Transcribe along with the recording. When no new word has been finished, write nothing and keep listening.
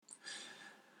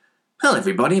Hello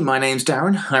everybody, my name's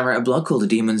Darren. I write a blog called A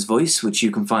Demon's Voice, which you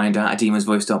can find at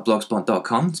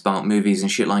ademonsvoice.blogspot.com. It's about movies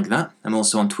and shit like that. I'm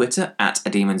also on Twitter at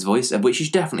A Demon's Voice, of which you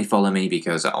should definitely follow me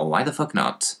because, why the fuck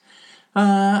not?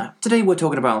 Today we're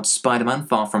talking about Spider-Man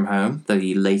Far From Home,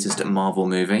 the latest Marvel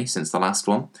movie since the last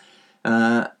one.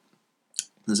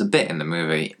 There's a bit in the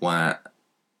movie where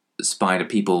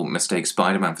people mistake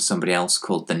Spider-Man for somebody else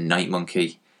called the Night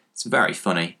Monkey. It's very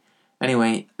funny.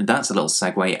 Anyway, that's a little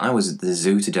segue. I was at the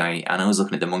zoo today and I was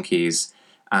looking at the monkeys,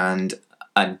 and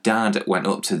a dad went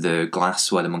up to the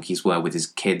glass where the monkeys were with his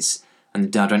kids, and the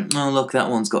dad went, "Oh look,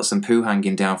 that one's got some poo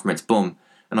hanging down from its bum."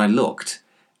 And I looked,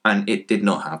 and it did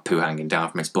not have poo hanging down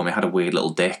from its bum. It had a weird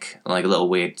little dick, like a little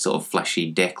weird sort of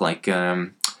fleshy dick, like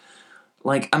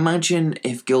imagine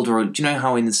if Gilderoy, do you know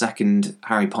how in the second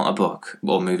Harry Potter book,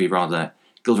 or movie rather,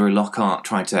 Gilderoy Lockhart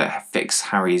tried to fix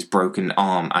Harry's broken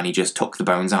arm and he just took the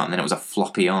bones out and then it was a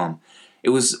floppy arm.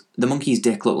 The monkey's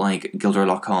dick looked like Gilderoy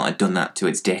Lockhart had done that to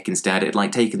its dick instead. It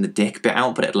had taken the dick bit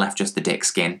out but it had left just the dick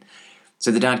skin. So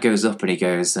the dad goes up and he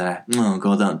goes, "Oh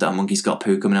god, that monkey's got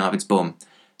poo coming out of its bum."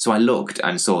 So I looked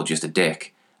and saw just a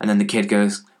dick. And then the kid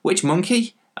goes, "Which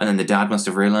monkey?" And then the dad must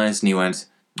have realised and he went,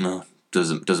 "No,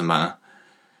 doesn't matter."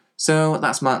 So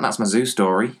that's my zoo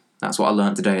story. That's what I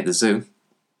learnt today at the zoo.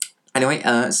 Anyway,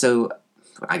 so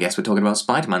I guess we're talking about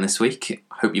Spider-Man this week.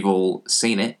 I hope you've all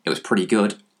seen it. It was pretty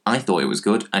good. I thought it was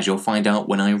good, as you'll find out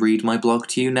when I read my blog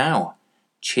to you now.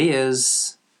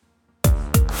 Cheers!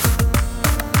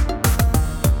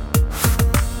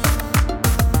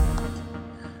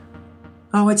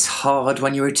 Oh, it's hard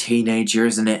when you're a teenager,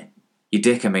 isn't it? You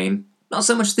dick, I mean. Not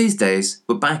so much these days,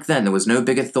 but back then there was no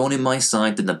bigger thorn in my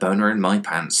side than the boner in my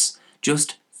pants.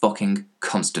 Just fucking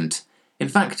constant. In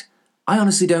fact, I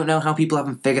honestly don't know how people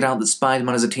haven't figured out that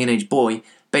Spider-Man is a teenage boy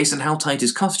based on how tight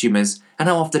his costume is and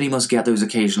how often he must get those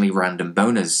occasionally random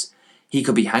boners. He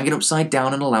could be hanging upside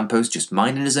down on a lamppost just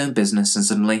minding his own business and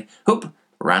suddenly, whoop,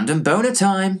 random boner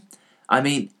time! I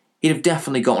mean, he'd have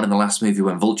definitely got one in the last movie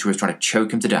when Vulture was trying to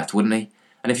choke him to death, wouldn't he?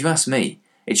 And if you ask me,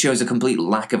 it shows a complete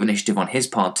lack of initiative on his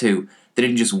part too. They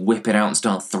didn't just whip it out and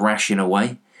start thrashing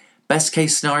away. Best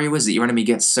case scenario is that your enemy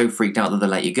gets so freaked out that they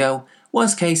let you go.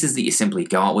 Worst case is that you simply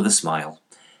go out with a smile.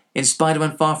 In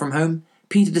Spider-Man Far From Home,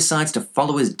 Peter decides to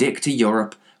follow his dick to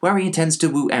Europe, where he intends to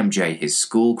woo MJ, his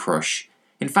school crush.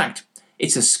 In fact,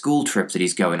 it's a school trip that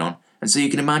he's going on, and so you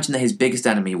can imagine that his biggest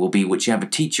enemy will be whichever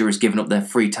teacher has given up their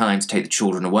free time to take the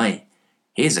children away.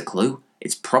 Here's a clue,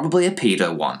 it's probably a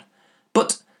pedo one.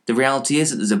 But the reality is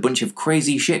that there's a bunch of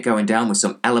crazy shit going down with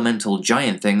some elemental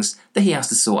giant things that he has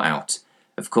to sort out.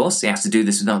 Of course, he has to do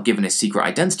this without giving his secret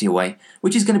identity away,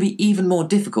 which is going to be even more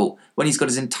difficult when he's got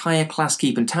his entire class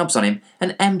keeping tabs on him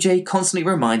and MJ constantly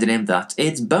reminding him that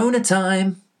it's boner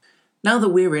time. Now that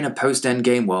we're in a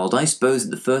post-Endgame world, I suppose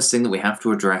that the first thing that we have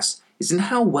to address is in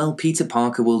how well Peter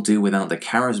Parker will do without the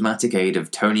charismatic aid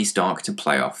of Tony Stark to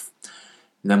play off.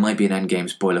 There might be an Endgame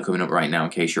spoiler coming up right now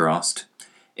in case you're asked.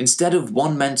 Instead of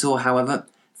one mentor, however,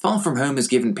 Far From Home has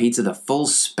given Peter the full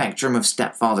spectrum of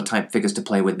stepfather-type figures to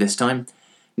play with this time.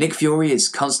 Nick Fury is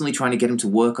constantly trying to get him to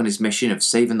work on his mission of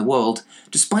saving the world,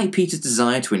 despite Peter's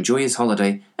desire to enjoy his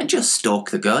holiday and just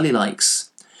stalk the girl he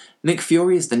likes. Nick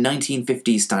Fury is the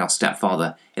 1950s-style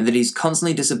stepfather, in that he's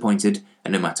constantly disappointed,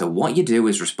 and no matter what you do,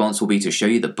 his response will be to show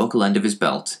you the buckle end of his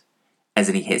belt. As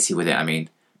in he hits you with it, I mean.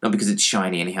 Not because it's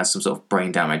shiny and he has some sort of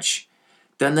brain damage.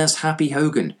 Then there's Happy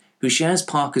Hogan, who shares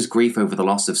Parker's grief over the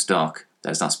loss of Stark.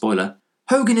 There's that spoiler.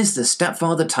 Hogan is the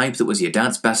stepfather type that was your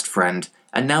dad's best friend,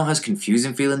 and now has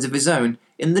confusing feelings of his own,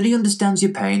 in that he understands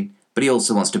your pain, but he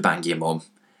also wants to bang your mum.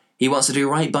 He wants to do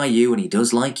right by you and he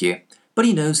does like you, but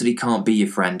he knows that he can't be your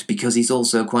friend because he's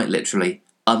also quite literally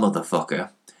a motherfucker.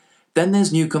 Then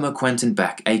there's newcomer Quentin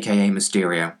Beck, aka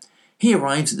Mysterio. He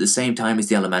arrives at the same time as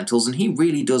the Elementals and he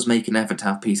really does make an effort to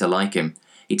have Peter like him.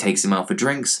 He takes him out for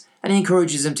drinks, and he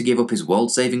encourages him to give up his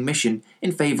world-saving mission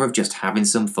in favour of just having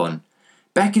some fun.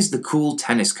 Beck is the cool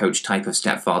tennis coach type of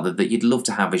stepfather that you'd love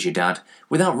to have as your dad,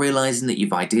 without realising that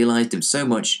you've idealised him so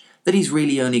much that he's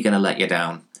really only going to let you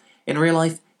down. In real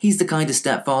life, he's the kind of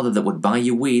stepfather that would buy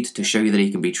you weed to show you that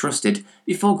he can be trusted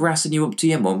before grassing you up to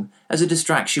your mum as a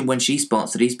distraction when she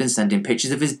spots that he's been sending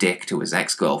pictures of his dick to his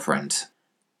ex-girlfriend.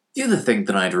 The other thing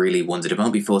that I'd really wondered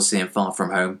about before seeing Far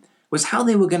From Home was how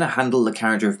they were going to handle the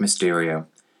character of Mysterio.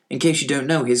 In case you don't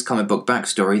know his comic book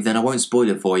backstory, then I won't spoil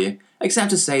it for you, except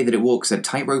to say that it walks a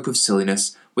tightrope of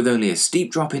silliness with only a steep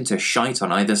drop into shite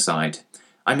on either side.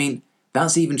 I mean,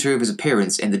 that's even true of his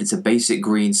appearance in that it's a basic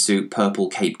green suit purple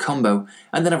cape combo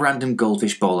and then a random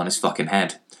goldfish bowl on his fucking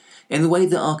head. In the way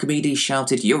that Archimedes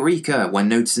shouted Eureka when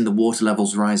noticing the water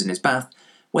levels rise in his bath,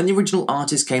 when the original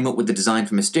artist came up with the design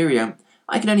for Mysterio,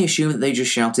 I can only assume that they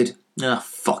just shouted,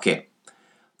 fuck it.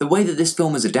 The way that this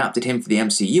film has adapted him for the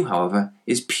MCU, however,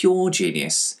 is pure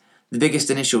genius. The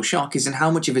biggest initial shock is in how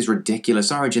much of his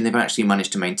ridiculous origin they've actually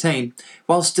managed to maintain,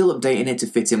 while still updating it to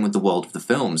fit in with the world of the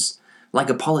films. Like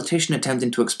a politician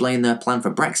attempting to explain their plan for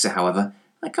Brexit, however,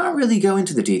 I can't really go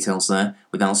into the details there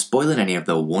without spoiling any of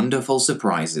the wonderful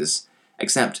surprises.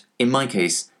 Except, in my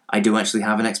case, I do actually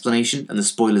have an explanation, and the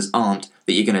spoilers aren't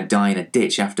that you're gonna die in a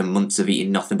ditch after months of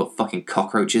eating nothing but fucking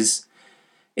cockroaches.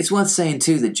 It's worth saying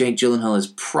too that Jake Gyllenhaal is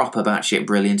proper batshit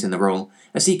brilliant in the role,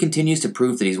 as he continues to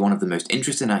prove that he's one of the most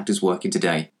interesting actors working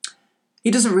today. He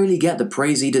doesn't really get the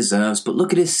praise he deserves, but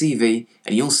look at his CV,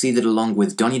 and you'll see that along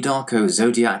with Donnie Darko,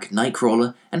 Zodiac,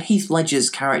 Nightcrawler, and Heath Ledger's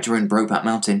character in Brokeback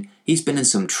Mountain, he's been in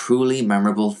some truly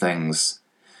memorable things.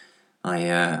 I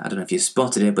don't know if you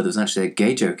spotted it, but there was actually a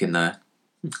gay joke in there.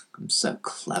 I'm so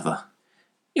clever.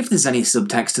 If there's any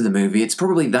subtext to the movie, it's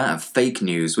probably that of fake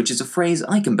news, which is a phrase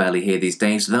I can barely hear these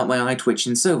days without my eye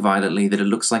twitching so violently that it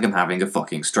looks like I'm having a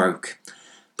fucking stroke.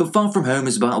 But Far From Home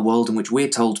is about a world in which we're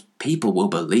told people will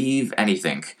believe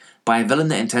anything, by a villain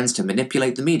that intends to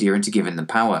manipulate the media into giving them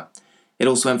power. It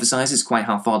also emphasises quite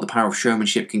how far the power of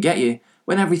showmanship can get you,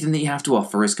 when everything that you have to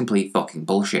offer is complete fucking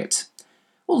bullshit.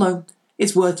 Although,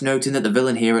 it's worth noting that the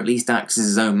villain here at least acts as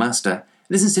his own master,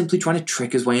 and isn't simply trying to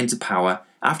trick his way into power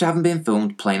after having been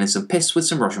filmed playing in some piss with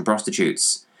some Russian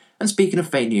prostitutes. And speaking of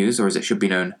fake news, or as it should be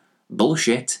known,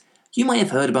 bullshit, you might have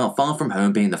heard about Far From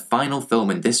Home being the final film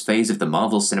in this phase of the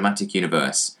Marvel Cinematic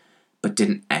Universe. But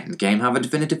didn't Endgame have a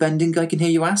definitive ending, I can hear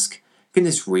you ask? Can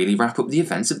this really wrap up the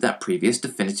events of that previous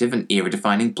definitive and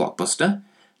era-defining blockbuster?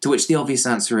 To which the obvious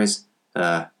answer is,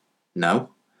 no.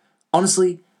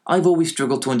 Honestly, I've always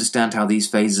struggled to understand how these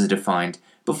phases are defined,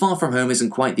 but Far From Home isn't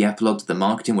quite the epilogue that the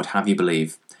marketing would have you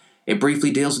believe. It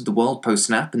briefly deals with the world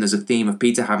post-Snap, and there's a theme of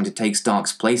Peter having to take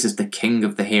Stark's place as the king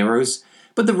of the heroes,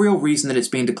 but the real reason that it's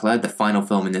being declared the final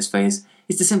film in this phase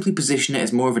is to simply position it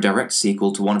as more of a direct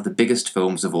sequel to one of the biggest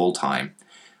films of all time.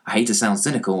 I hate to sound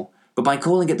cynical, but by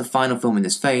calling it the final film in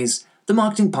this phase, the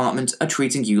marketing department are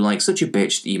treating you like such a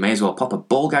bitch that you may as well pop a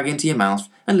ball gag into your mouth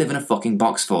and live in a fucking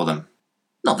box for them.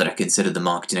 Not that I consider the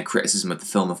marketing a criticism of the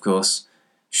film, of course.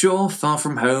 Sure, Far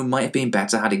From Home might have been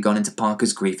better had it gone into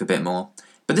Parker's grief a bit more,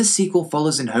 but this sequel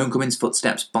follows in Homecoming's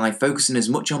footsteps by focusing as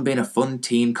much on being a fun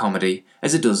teen comedy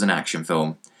as it does an action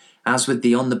film. As with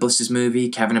the On the Buses movie,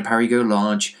 Kevin and Perry Go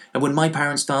Large, and when my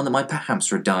parents found that my pet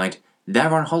hamster had died,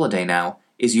 they're on holiday now,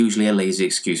 is usually a lazy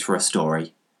excuse for a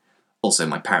story. Also,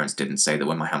 my parents didn't say that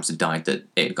when my hamster died that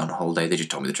it had gone on holiday, they just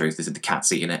told me the truth, they said the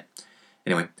cat's eating it.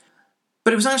 Anyway.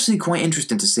 But it was actually quite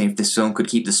interesting to see if this film could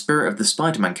keep the spirit of the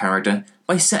Spider-Man character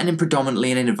by setting him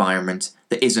predominantly in an environment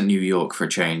that isn't New York for a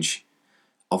change.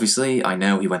 Obviously, I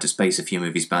know he went to space a few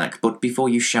movies back, but before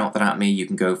you shout that at me, you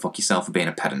can go fuck yourself for being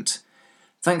a pedant.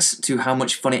 Thanks to how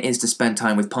much fun it is to spend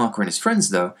time with Parker and his friends,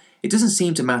 though, it doesn't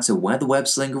seem to matter where the web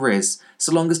slinger is,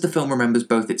 so long as the film remembers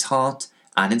both its heart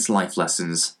and its life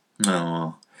lessons.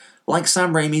 Aww. Like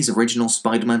Sam Raimi's original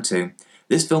Spider-Man 2,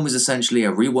 this film is essentially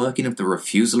a reworking of the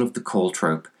refusal of the call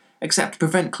trope, except to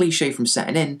prevent cliché from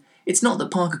setting in, it's not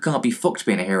that Parker can't be fucked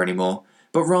being a hero anymore,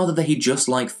 but rather that he'd just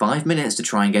like 5 minutes to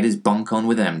try and get his bonk on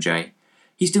with MJ.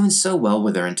 He's doing so well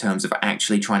with her in terms of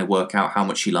actually trying to work out how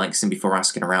much she likes him before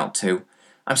asking her out too.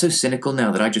 I'm so cynical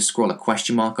now that I just scroll a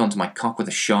question mark onto my cock with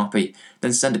a Sharpie,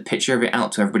 then send a picture of it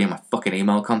out to everybody in my fucking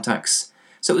email contacts.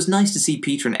 So it was nice to see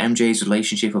Peter and MJ's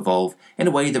relationship evolve in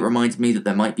a way that reminded me that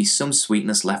there might be some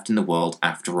sweetness left in the world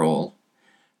after all.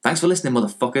 Thanks for listening,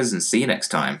 motherfuckers, and see you next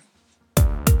time.